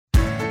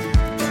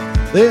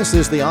This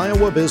is the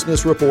Iowa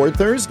Business Report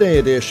Thursday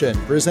edition,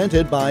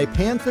 presented by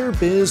Panther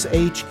Biz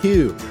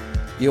HQ.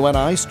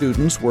 UNI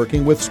students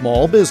working with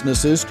small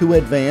businesses to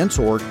advance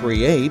or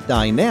create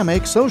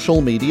dynamic social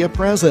media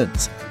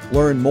presence.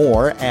 Learn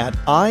more at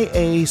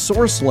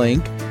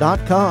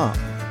iasourcelink.com.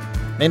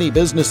 Many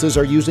businesses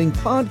are using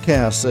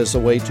podcasts as a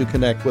way to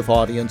connect with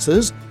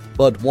audiences,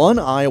 but one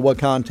Iowa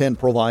content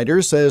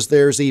provider says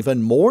there's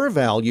even more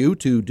value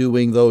to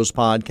doing those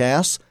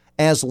podcasts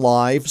as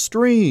live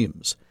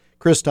streams.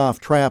 Christoph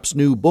Trapp's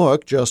new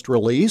book, just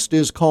released,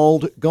 is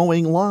called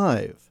Going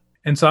Live.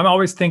 And so I'm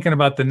always thinking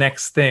about the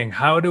next thing.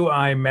 How do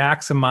I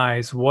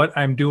maximize what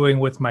I'm doing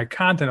with my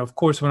content? Of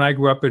course, when I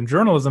grew up in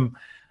journalism,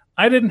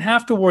 I didn't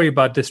have to worry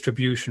about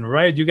distribution,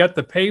 right? You got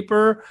the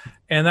paper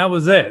and that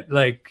was it.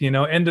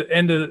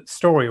 End of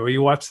story, or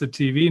you watch the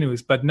TV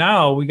news. But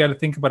now we got to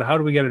think about how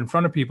do we get in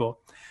front of people?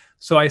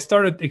 So I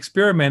started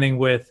experimenting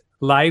with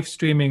live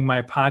streaming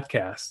my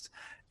podcast.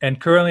 And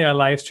currently I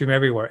live stream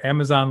everywhere: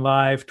 Amazon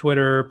Live,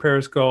 Twitter,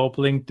 Periscope,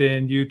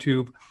 LinkedIn,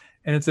 YouTube.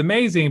 And it's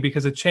amazing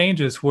because it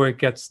changes where it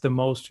gets the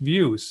most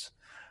views.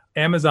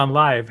 Amazon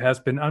Live has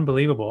been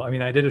unbelievable. I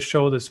mean, I did a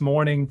show this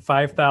morning,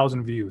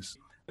 5,000 views.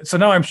 So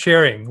now I'm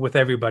sharing with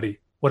everybody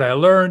what I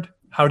learned.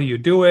 How do you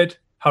do it?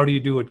 How do you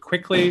do it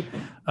quickly?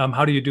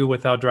 How do you do it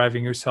without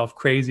driving yourself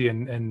crazy?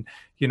 And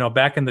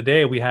back in the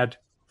day, we had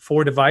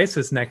 4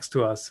 devices next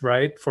to us,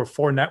 right? For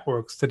 4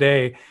 networks.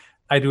 Today,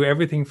 I do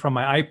everything from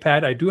my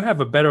iPad. I do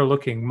have a better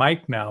looking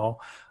mic now,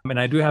 and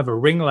I do have a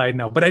ring light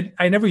now, but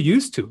I never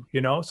used to,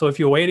 So if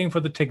you're waiting for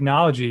the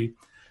technology,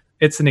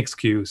 it's an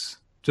excuse.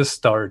 Just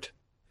start.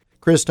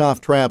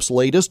 Christoph Trapp's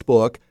latest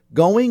book,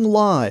 Going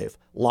Live,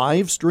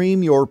 Live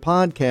Stream Your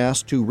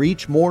Podcast to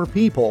Reach More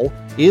People,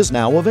 is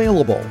now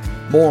available.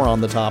 More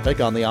on the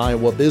topic on the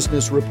Iowa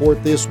Business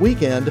Report this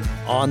weekend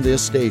on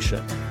this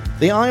station.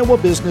 The Iowa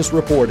Business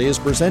Report is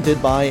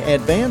presented by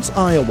Advance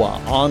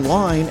Iowa,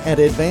 online at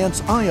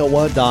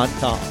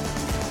advanceiowa.com.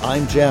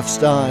 I'm Jeff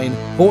Stein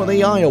for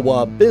the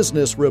Iowa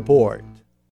Business Report.